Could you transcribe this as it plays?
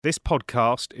This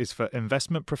podcast is for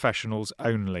investment professionals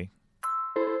only.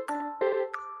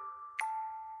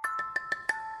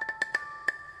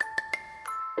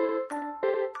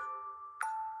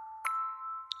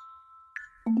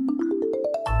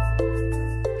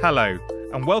 Hello,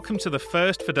 and welcome to the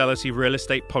first Fidelity Real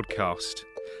Estate podcast.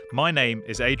 My name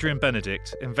is Adrian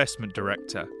Benedict, Investment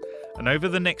Director, and over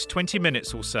the next 20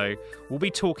 minutes or so, we'll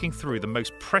be talking through the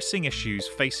most pressing issues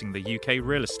facing the UK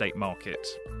real estate market.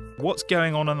 What's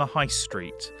going on the high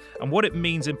street, and what it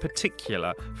means in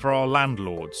particular for our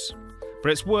landlords.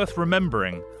 But it's worth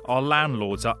remembering, our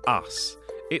landlords are us.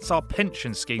 It's our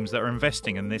pension schemes that are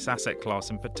investing in this asset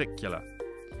class in particular.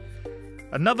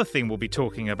 Another thing we'll be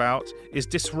talking about is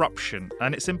disruption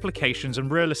and its implications in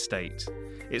real estate.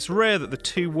 It's rare that the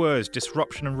two words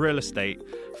disruption and real estate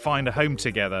find a home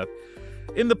together.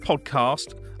 In the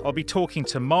podcast, I'll be talking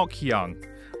to Mark Young.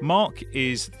 Mark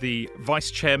is the Vice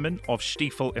Chairman of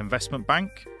Stifel Investment Bank.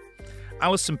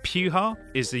 Alison Puha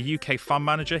is the UK Fund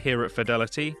Manager here at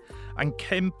Fidelity. And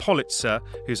Kim Politzer,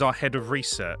 who's our Head of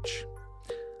Research.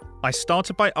 I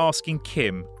started by asking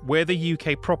Kim where the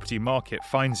UK property market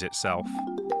finds itself.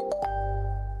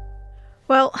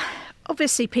 Well,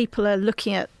 obviously people are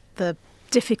looking at the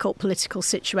difficult political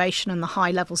situation and the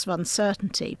high levels of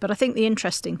uncertainty. But I think the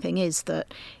interesting thing is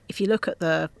that if you look at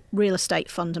the real estate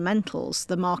fundamentals,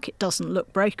 the market doesn't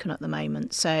look broken at the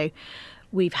moment. So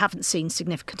we haven't seen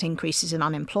significant increases in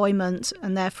unemployment,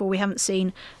 and therefore we haven't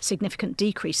seen significant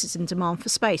decreases in demand for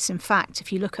space. In fact,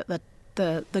 if you look at the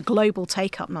global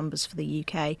take-up numbers for the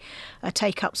UK,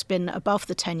 take-up's been above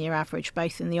the 10-year average,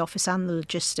 both in the office and the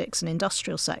logistics and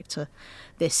industrial sector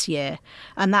this year.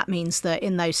 And that means that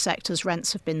in those sectors,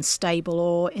 rents have been stable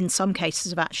or in some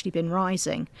cases have actually been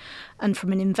rising. And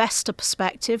from an investor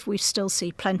perspective, we still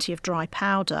see plenty of dry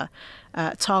powder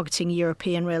targeting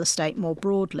European real estate more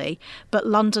broadly. But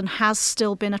London has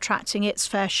still been attracting its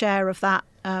fair share of that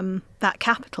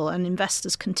capital, and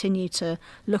investors continue to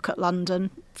look at London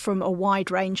from a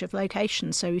wide range of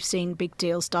locations. So we've seen big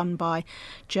deals done by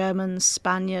Germans,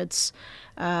 Spaniards,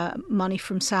 money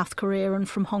from South Korea and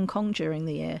from Hong Kong during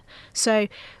the year. So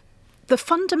the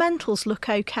fundamentals look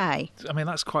okay. I mean,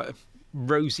 that's quite a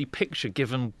rosy picture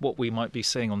given what we might be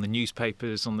seeing on the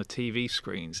newspapers, on the TV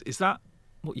screens. Is that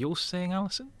what you're seeing,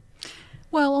 Alison?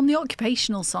 Well, on the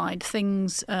occupational side,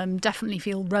 things definitely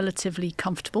feel relatively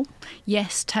comfortable.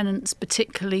 Yes, tenants,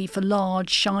 particularly for large,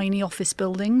 shiny office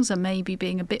buildings, are maybe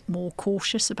being a bit more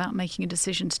cautious about making a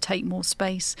decision to take more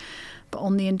space. But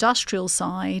on the industrial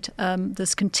side,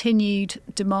 there's continued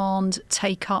demand,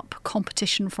 take-up,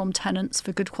 competition from tenants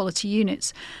for good quality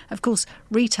units. Of course,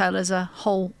 retail is a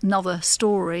whole nother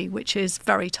story, which is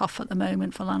very tough at the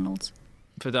moment for landlords.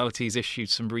 Fidelity's issued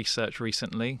some research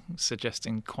recently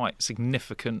suggesting quite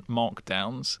significant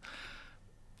markdowns.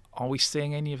 Are we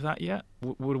seeing any of that yet?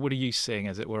 What are you seeing,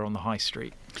 as it were, on the high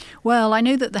street? Well, I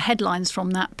know that the headlines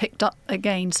from that picked up,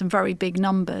 again, some very big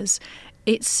numbers.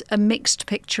 It's a mixed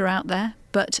picture out there,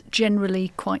 but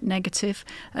generally quite negative,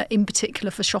 in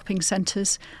particular for shopping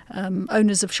centres.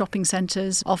 Owners of shopping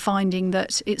centres are finding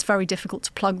that it's very difficult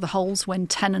to plug the holes when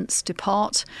tenants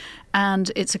depart,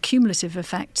 and it's a cumulative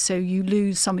effect. So you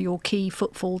lose some of your key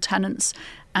footfall tenants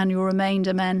and your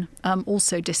remainder men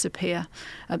also disappear.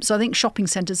 So I think shopping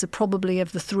centres are probably,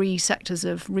 of the three sectors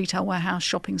of retail, warehouse,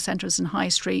 shopping centres and high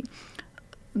street,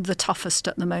 the toughest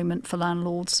at the moment for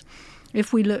landlords.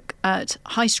 If we look at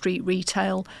high street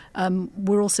retail,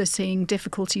 we're also seeing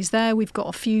difficulties there. We've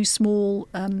got a few small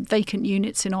vacant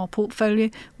units in our portfolio.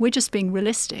 We're just being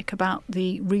realistic about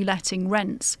the reletting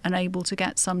rents and able to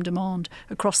get some demand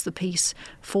across the piece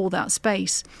for that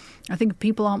space. I think if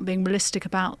people aren't being realistic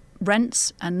about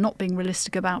rents and not being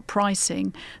realistic about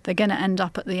pricing, they're going to end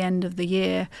up at the end of the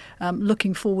year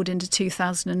looking forward into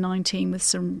 2019 with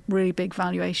some really big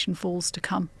valuation falls to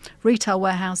come. Retail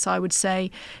warehouse, I would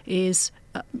say, is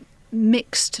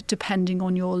mixed depending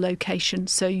on your location.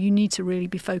 So you need to really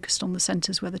be focused on the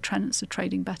centres where the tenants are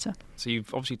trading better. So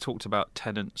you've obviously talked about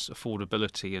tenants'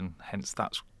 affordability, and hence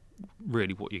that's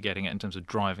really what you're getting at in terms of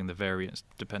driving the variance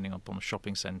depending upon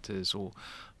shopping centres or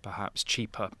perhaps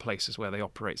cheaper places where they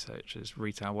operate, such as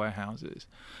retail warehouses.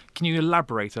 Can you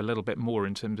elaborate a little bit more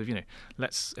in terms of,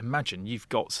 let's imagine you've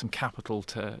got some capital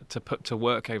to put to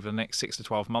work over the next 6 to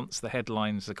 12 months. The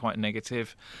headlines are quite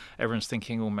negative. Everyone's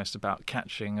thinking almost about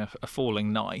catching a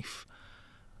falling knife.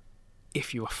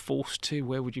 If you were forced to,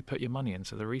 where would you put your money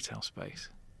into the retail space?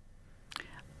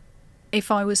 If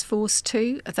I was forced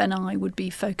to, then I would be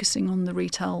focusing on the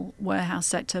retail warehouse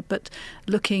sector, but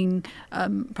looking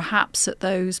perhaps at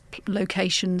those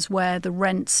locations where the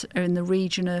rents are in the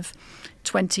region of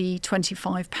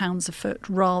 £20-25 a foot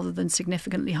rather than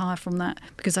significantly higher from that,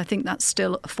 because I think that's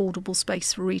still affordable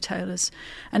space for retailers.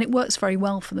 And it works very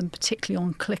well for them, particularly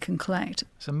on click and collect.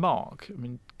 So Mark, I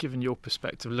mean, given your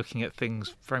perspective, looking at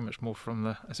things very much more from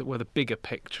the, as it were, the bigger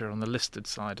picture on the listed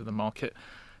side of the market,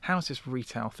 how's this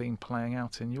retail theme playing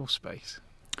out in your space?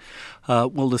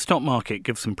 Well, the stock market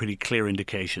gives some pretty clear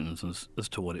indications as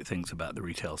to what it thinks about the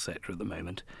retail sector at the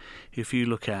moment. If you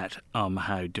look at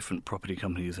how different property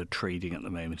companies are trading at the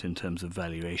moment in terms of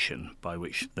valuation, by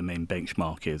which the main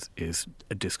benchmark is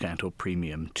a discount or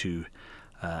premium to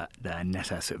their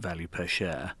net asset value per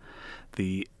share,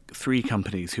 the three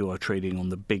companies who are trading on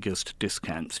the biggest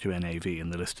discounts to NAV in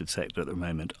the listed sector at the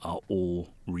moment are all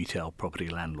retail property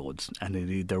landlords, and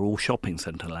indeed they're all shopping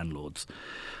centre landlords.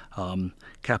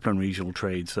 Kaplan Regional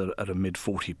trades at a mid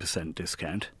 40%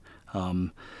 discount.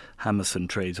 Hammerson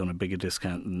trades on a bigger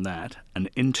discount than that, and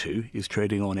Into is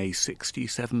trading on a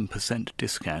 67%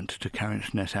 discount to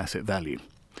current net asset value.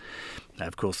 Now,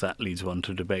 of course, that leads one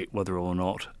to debate whether or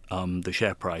not the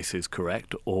share price is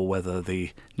correct, or whether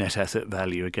the net asset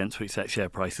value against which that share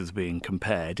price is being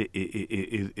compared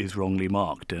is wrongly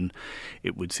marked. And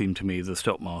it would seem to me the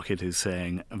stock market is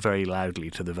saying very loudly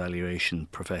to the valuation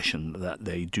profession that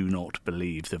they do not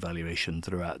believe the valuations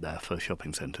that are out there for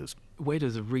shopping centres. Where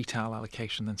does the retail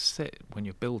allocation then sit when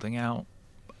you're building out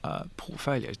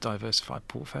portfolios, diversified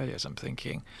portfolios? I'm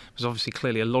thinking, because obviously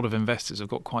clearly a lot of investors have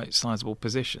got quite sizable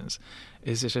positions.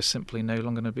 Is it just simply no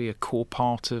longer going to be a core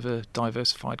part of a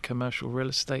diversified commercial real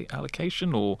estate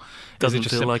allocation, or doesn't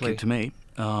feel like it to me?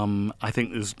 I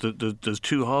think there's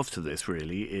two halves to this,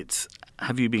 really. It's,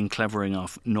 have you been clever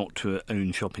enough not to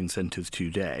own shopping centres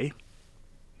today,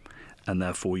 and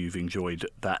therefore you've enjoyed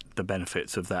the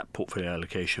benefits of that portfolio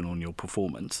allocation on your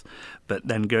performance. But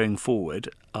then going forward,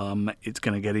 it's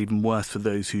going to get even worse for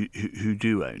those who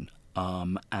do own.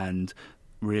 And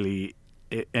really,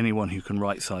 anyone who can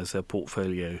right-size their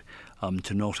portfolio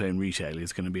to not own retail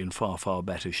is going to be in far, far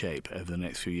better shape over the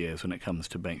next few years when it comes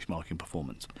to benchmarking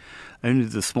performance. Only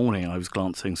this morning I was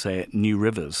glancing, say, at New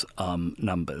River's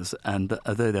numbers, and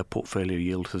although their portfolio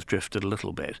yield has drifted a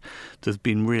little bit, there's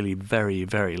been really very,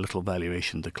 very little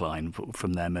valuation decline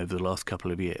from them over the last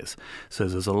couple of years. So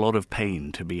there's a lot of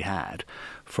pain to be had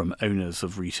from owners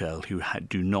of retail who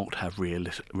do not have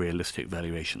realistic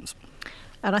valuations.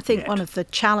 And I think one of the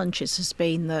challenges has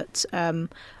been that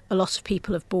a lot of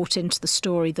people have bought into the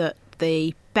story that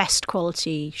the best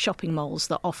quality shopping malls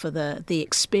that offer the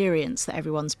experience that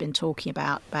everyone's been talking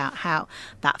about how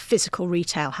that physical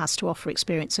retail has to offer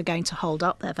experience, are going to hold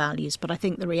up their values. But I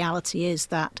think the reality is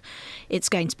that it's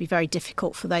going to be very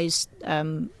difficult for those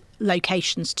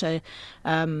locations to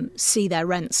see their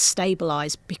rents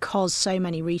stabilise, because so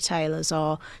many retailers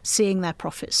are seeing their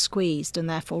profits squeezed and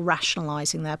therefore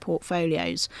rationalising their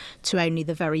portfolios to only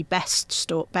the very best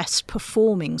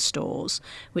performing stores,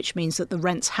 which means that the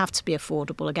rents have to be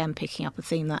affordable. Again, picking up a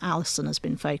theme that Alison has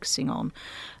been focusing on,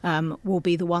 will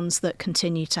be the ones that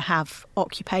continue to have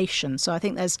occupation. So I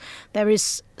think there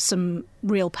is some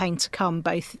real pain to come,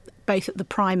 both at the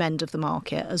prime end of the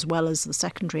market as well as the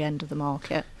secondary end of the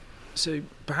market. So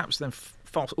perhaps then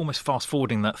almost fast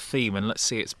forwarding that theme, and let's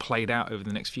see it's played out over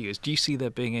the next few years, do you see there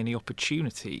being any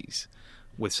opportunities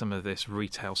with some of this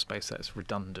retail space that's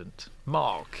redundant?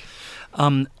 Mark?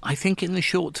 I think in the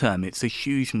short term it's a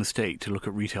huge mistake to look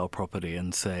at retail property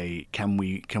and say, can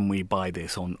we buy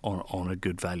this on a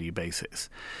good value basis?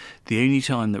 The only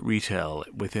time that retail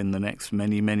within the next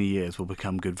many years will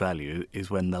become good value is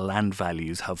when the land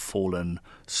values have fallen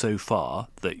so far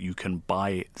that you can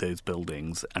buy those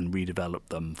buildings and redevelop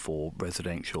them for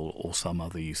residential or some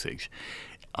other usage.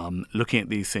 Looking at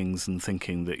these things and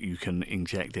thinking that you can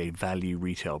inject a value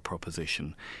retail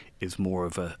proposition is more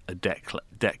of a deck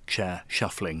chair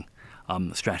shuffling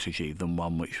strategy than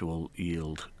one which will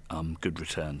yield good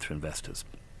return to investors.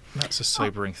 That's a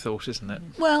sobering thought, isn't it?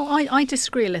 Well, I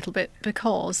disagree a little bit,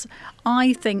 because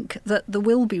I think that there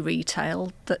will be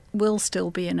retail that will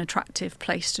still be an attractive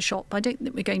place to shop. I don't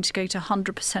think we're going to go to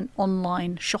 100%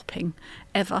 online shopping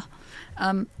ever.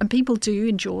 And people do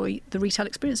enjoy the retail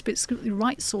experience, but it's the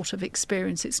right sort of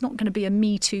experience. It's not going to be a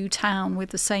Me Too town with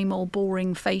the same old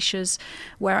boring fascias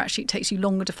where actually it takes you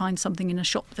longer to find something in a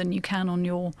shop than you can on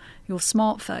your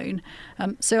smartphone.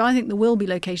 So I think there will be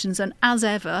locations, and as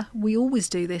ever, we always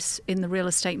do this in the real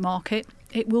estate market,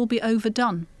 it will be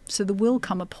overdone. So there will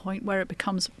come a point where it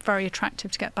becomes very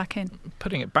attractive to get back in.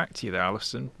 Putting it back to you there,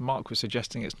 Alison, Mark was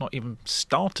suggesting it's not even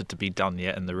started to be done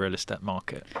yet in the real estate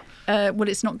market. Well,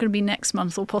 it's not going to be next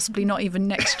month or possibly not even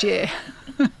next year.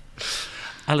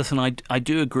 Alison, I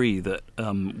do agree that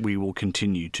we will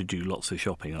continue to do lots of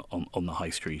shopping on the high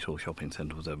street or shopping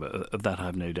centre or whatever. Of that I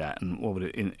have no doubt. And what would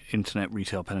it, internet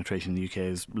retail penetration in the UK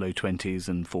is low 20s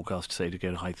and forecast to say to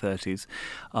go to high 30s.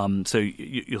 So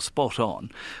you're spot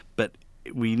on. But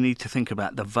we need to think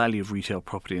about the value of retail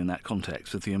property in that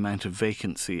context, with the amount of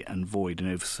vacancy and void and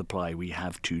oversupply we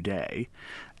have today.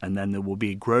 And then there will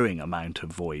be a growing amount of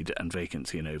void and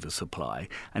vacancy and oversupply.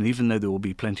 And even though there will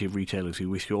be plenty of retailers who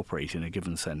wish to operate in a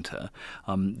given centre,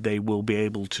 they will be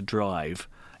able to drive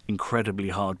incredibly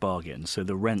hard bargains. So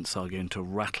the rents are going to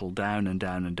rattle down and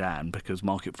down and down because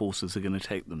market forces are going to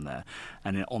take them there.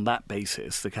 And on that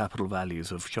basis, the capital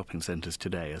values of shopping centres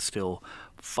today are still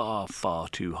far, far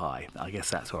too high. I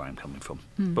guess that's where I'm coming from.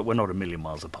 But we're not a million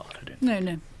miles apart, I don't think.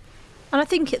 No. And I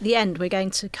think at the end we're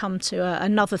going to come to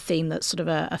another theme that's sort of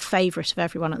a favourite of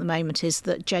everyone at the moment, is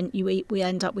that we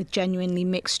end up with genuinely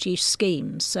mixed-use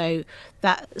schemes. So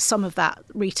that some of that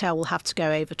retail will have to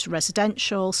go over to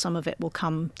residential, some of it will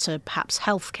come to perhaps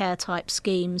healthcare type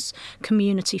schemes,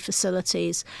 community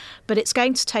facilities. But it's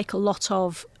going to take a lot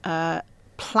of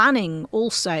planning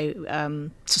also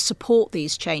to support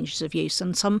these changes of use,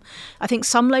 and I think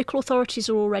some local authorities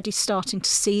are already starting to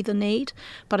see the need,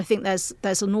 but I think there's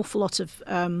an awful lot of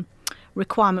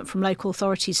requirement from local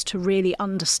authorities to really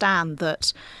understand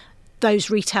that those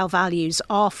retail values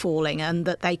are falling and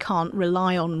that they can't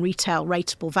rely on retail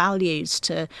rateable values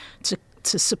to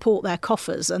support their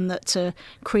coffers, and that to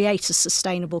create a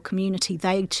sustainable community,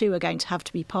 they too are going to have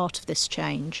to be part of this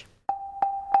change.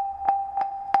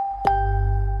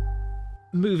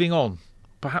 Moving on,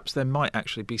 perhaps there might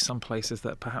actually be some places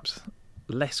that are perhaps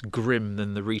less grim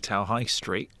than the retail high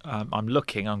street. I'm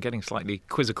getting slightly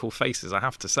quizzical faces, I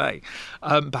have to say.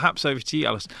 Perhaps over to you,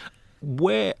 Alice.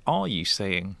 Where are you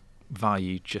seeing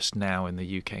value just now in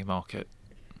the UK market?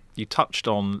 You touched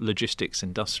on logistics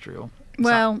industrial.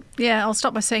 Well, yeah, I'll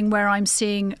start by saying where I'm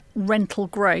seeing rental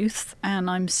growth and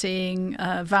I'm seeing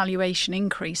valuation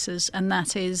increases, and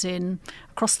that is in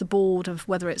across the board of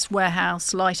whether it's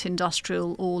warehouse, light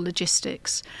industrial or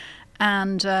logistics.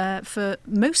 And for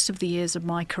most of the years of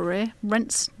my career,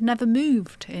 rents never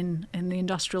moved in the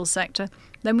industrial sector.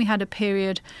 Then we had a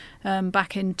period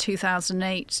back in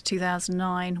 2008,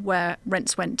 2009 where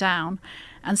rents went down.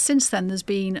 And since then, there's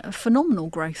been a phenomenal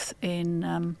growth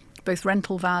in both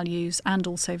rental values and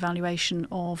also valuation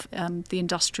of the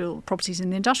industrial properties in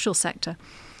the industrial sector.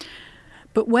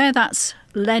 But where that's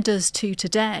led us to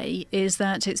today is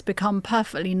that it's become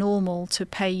perfectly normal to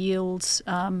pay yields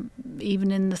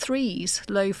even in the 3s,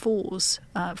 low 4s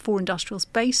for industrials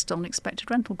based on expected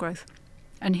rental growth.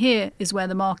 And here is where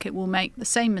the market will make the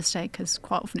same mistake as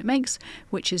quite often it makes,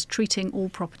 which is treating all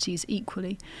properties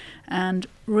equally. And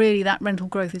really that rental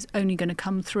growth is only going to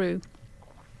come through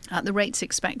at the rates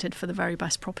expected for the very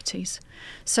best properties.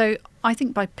 So I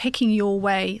think by picking your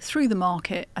way through the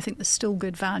market, I think there's still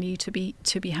good value to be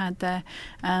had there.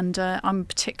 And I'm a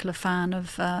particular fan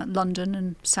of London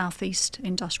and South East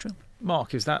industrial.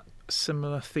 Mark, is that a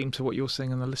similar theme to what you're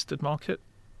seeing in the listed market?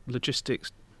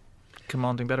 Logistics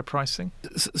commanding better pricing?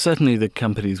 Certainly the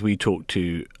companies we talk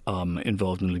to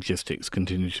involved in logistics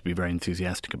continue to be very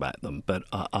enthusiastic about them, but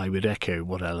I would echo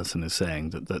what Alison is saying,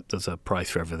 that there's a price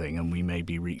for everything and we may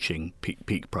be reaching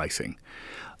peak pricing.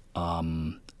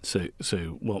 So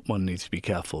what one needs to be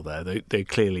careful there. They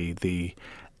clearly the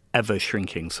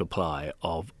ever-shrinking supply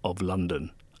of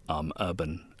London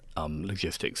urban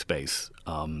logistics space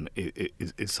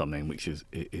is something which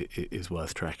is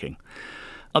worth tracking.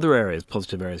 Other areas,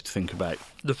 positive areas to think about.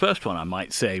 The first one I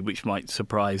might say, which might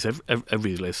surprise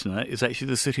every listener, is actually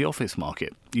the city office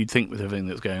market. You'd think with everything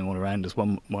that's going on around us,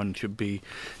 one should be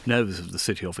nervous of the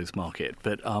city office market.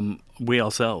 But we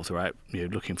ourselves are out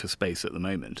looking for space at the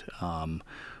moment.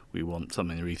 We want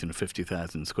something in the region of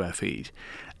 50,000 square feet.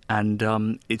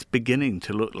 And it's beginning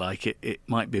to look like it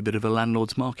might be a bit of a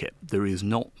landlord's market. There is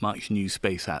not much new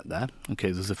space out there.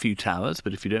 Okay, there's a few towers,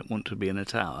 but if you don't want to be in a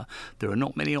tower, there are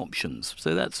not many options.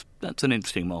 So that's an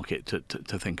interesting market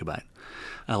to think about.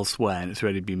 Elsewhere, and it's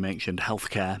already been mentioned,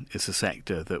 healthcare is a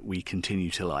sector that we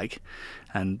continue to like.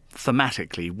 And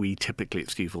thematically, we typically at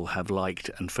Stifel have liked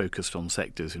and focused on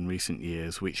sectors in recent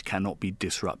years which cannot be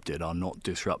disrupted, are not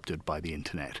disrupted by the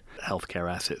internet.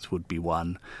 Healthcare assets would be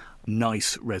one.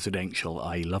 Nice residential,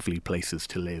 i.e. lovely places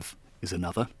to live, is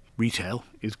another. Retail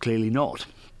is clearly not.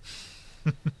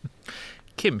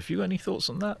 Kim, have you got any thoughts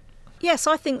on that? Yes,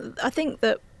 I think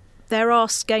that there are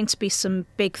going to be some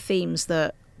big themes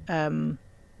that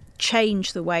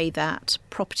change the way that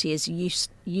property is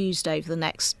used over the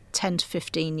next 10 to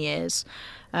 15 years.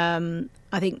 I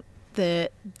think the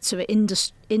fourth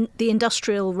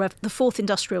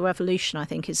industrial revolution, I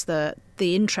think, is the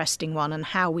interesting one, and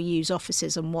how we use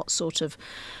offices and what sort of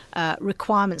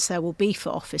requirements there will be for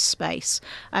office space.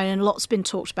 And a lot's been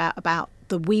talked about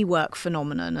the WeWork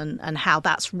phenomenon and how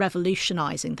that's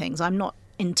revolutionising things. I'm not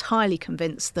entirely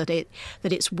convinced that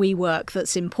it's WeWork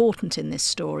that's important in this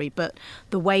story, but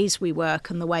the ways we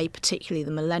work and the way particularly the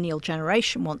millennial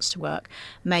generation wants to work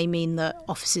may mean that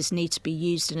offices need to be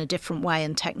used in a different way,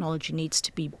 and technology needs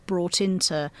to be brought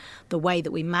into the way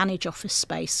that we manage office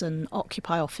space and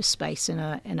occupy office space in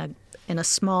a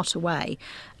smarter way,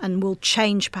 and will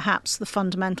change perhaps the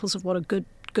fundamentals of what a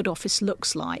good office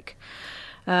looks like.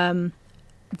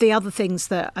 The other things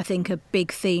that I think are big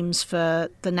themes for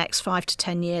the next 5 to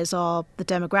 10 years are the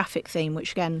demographic theme,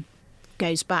 which again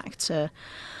goes back to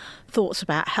thoughts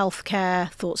about healthcare,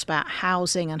 thoughts about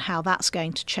housing and how that's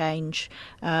going to change.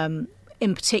 In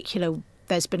particular,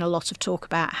 there's been a lot of talk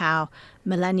about how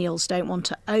millennials don't want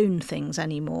to own things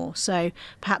anymore. So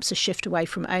perhaps a shift away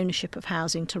from ownership of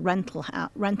housing to rental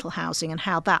housing, and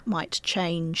how that might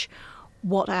change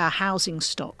what our housing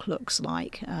stock looks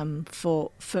like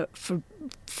for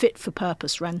fit for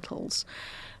purpose rentals.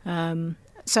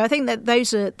 So I think that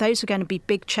those are going to be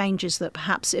big changes that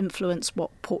perhaps influence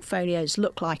what portfolios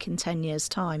look like in 10 years'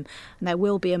 time. And there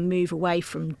will be a move away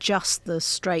from just the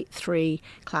straight three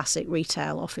classic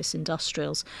retail, office,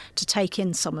 industrials, to take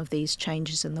in some of these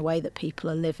changes in the way that people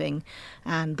are living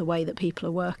and the way that people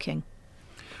are working.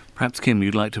 Perhaps, Kim,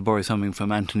 you'd like to borrow something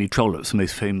from Anthony Trollope's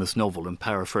most famous novel and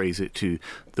paraphrase it to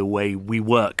the way we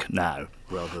work now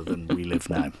rather than we live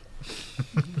now.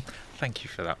 Thank you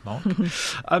for that, Mark.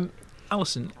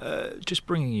 Alison, just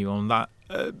bringing you on that,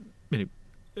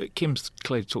 Kim's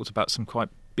clearly talked about some quite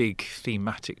big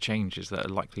thematic changes that are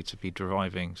likely to be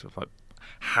driving sort of like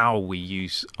how we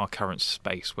use our current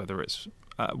space, whether it's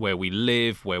where we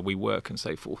live, where we work and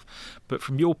so forth. But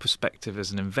from your perspective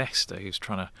as an investor who's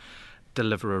trying to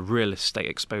deliver a real estate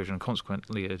exposure and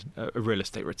consequently a real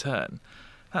estate return,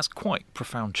 that's quite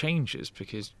profound changes,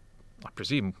 because I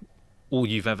presume all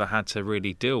you've ever had to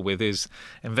really deal with is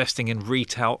investing in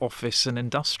retail, office and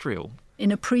industrial.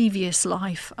 In a previous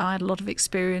life, I had a lot of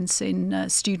experience in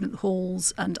student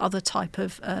halls and other type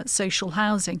of social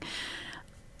housing.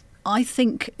 I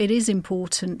think it is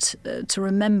important to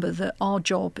remember that our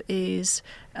job is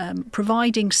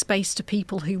providing space to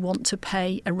people who want to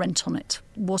pay a rent on it,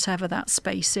 whatever that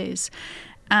space is.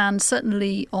 And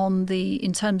certainly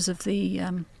in terms of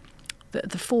the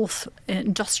fourth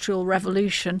industrial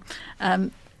revolution,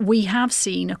 we have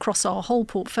seen across our whole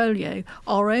portfolio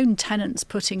our own tenants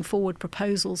putting forward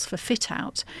proposals for fit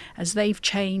out as they've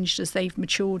changed, as they've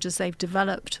matured, as they've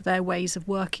developed their ways of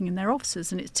working in their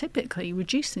offices, and it's typically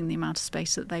reducing the amount of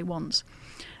space that they want.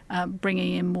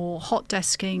 Bringing in more hot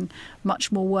desking,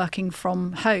 much more working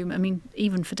from home. I mean,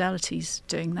 even Fidelity's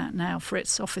doing that now for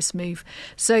its office move.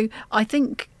 So I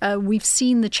think we've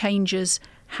seen the changes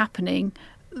happening.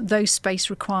 Those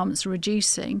space requirements are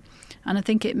reducing. And I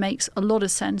think it makes a lot of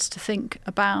sense to think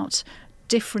about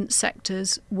different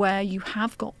sectors where you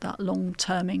have got that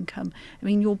long-term income. I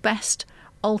mean, your best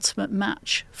ultimate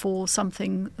match for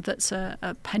something that's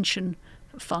a pension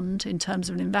fund in terms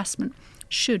of an investment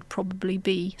should probably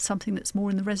be something that's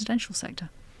more in the residential sector.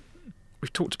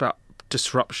 We've talked about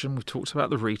disruption, we've talked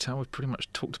about the retail, we've pretty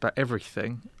much talked about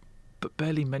everything, but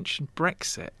barely mentioned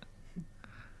Brexit.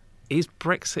 Is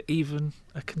Brexit even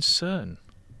a concern?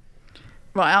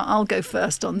 Right, I'll go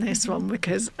first on this one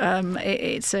because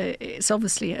it's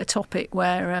obviously a topic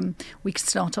where we can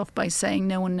start off by saying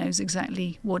no one knows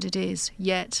exactly what it is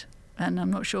yet, and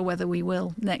I'm not sure whether we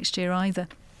will next year either.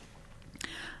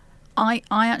 I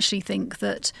actually think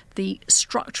that the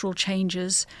structural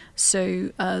changes,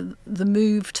 so the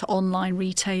move to online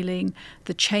retailing,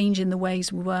 the change in the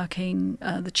ways we're working,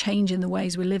 the change in the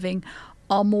ways we're living,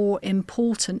 are more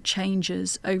important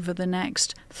changes over the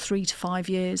next 3 to 5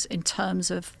 years in terms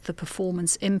of the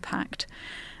performance impact.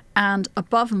 And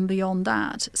above and beyond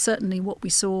that, certainly what we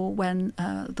saw when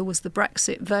there was the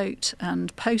Brexit vote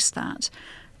and post that,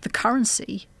 the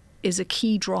currency is a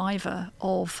key driver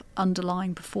of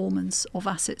underlying performance of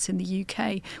assets in the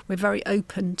UK. We're very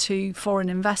open to foreign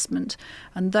investment,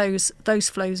 and those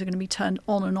flows are going to be turned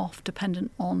on and off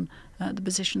dependent on the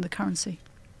position of the currency.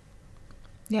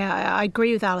 Yeah, I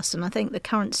agree with Alison. I think the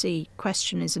currency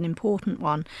question is an important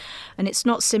one, and it's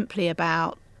not simply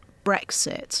about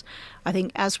Brexit. I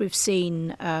think as we've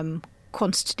seen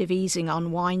quantitative easing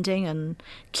unwinding and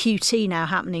QT now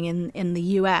happening in the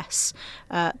US,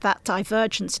 that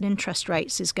divergence in interest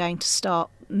rates is going to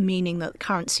start meaning that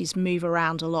currencies move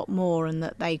around a lot more and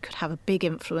that they could have a big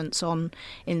influence on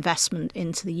investment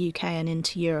into the UK and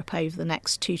into Europe over the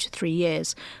next 2 to 3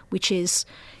 years, which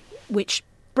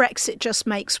Brexit just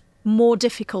makes more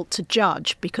difficult to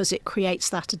judge because it creates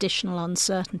that additional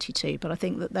uncertainty too. But I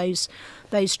think that those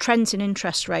trends in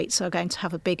interest rates are going to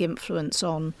have a big influence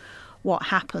on what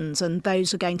happens, and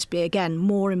those are going to be, again,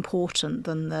 more important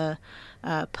than the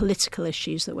political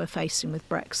issues that we're facing with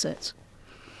Brexit.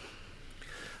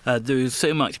 There is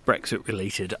so much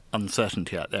Brexit-related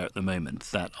uncertainty out there at the moment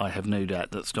that I have no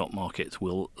doubt that stock markets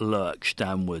will lurch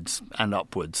downwards and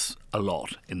upwards a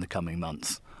lot in the coming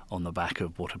months on the back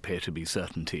of what appear to be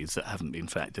certainties that haven't been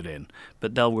factored in.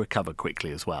 But they'll recover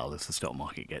quickly as well as the stock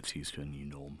market gets used to a new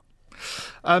norm.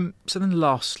 So then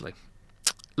lastly,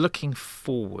 looking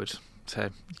forward, so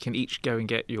you can each go and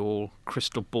get your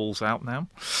crystal balls out now.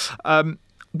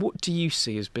 What do you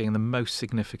see as being the most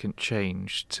significant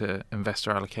change to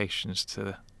investor allocations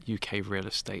to the UK real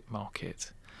estate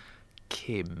market?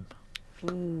 Kim?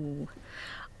 Ooh.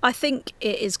 I think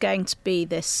it is going to be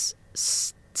this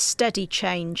steady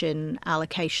change in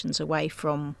allocations away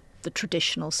from the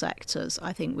traditional sectors.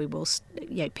 I think we will,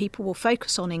 people will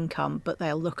focus on income, but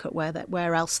they'll look at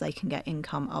where else they can get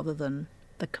income other than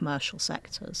the commercial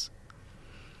sectors.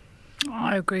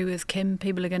 I agree with Kim.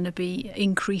 People are going to be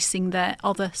increasing their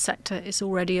other sector. It's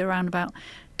already around about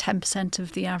 10%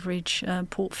 of the average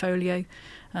portfolio.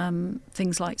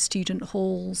 Things like student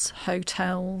halls,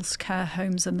 hotels, care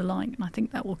homes and the like. And I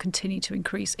think that will continue to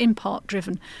increase, in part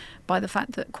driven by the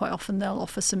fact that quite often they'll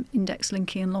offer some index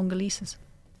linking and longer leases.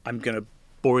 I'm going to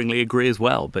boringly agree as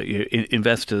well, but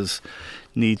investors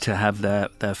need to have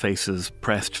their faces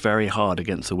pressed very hard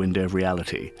against the window of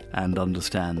reality and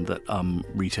understand that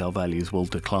retail values will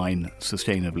decline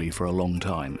sustainably for a long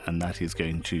time, and that is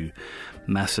going to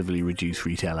massively reduce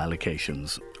retail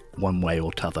allocations one way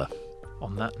or t'other.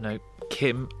 On that note,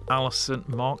 Kim, Alison,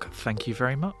 Mark, thank you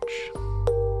very much.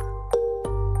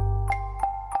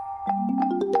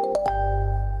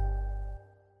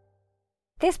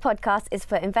 This podcast is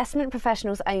for investment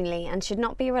professionals only and should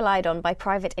not be relied on by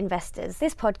private investors.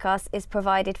 This podcast is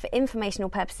provided for informational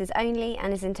purposes only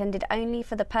and is intended only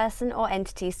for the person or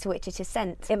entities to which it is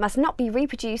sent. It must not be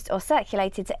reproduced or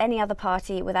circulated to any other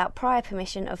party without prior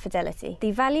permission of Fidelity.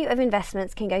 The value of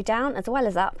investments can go down as well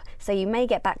as up, so you may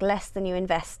get back less than you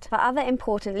invest. For other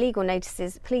important legal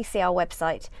notices, please see our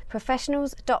website,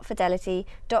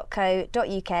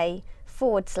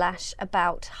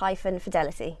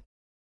 professionals.fidelity.co.uk/about-Fidelity.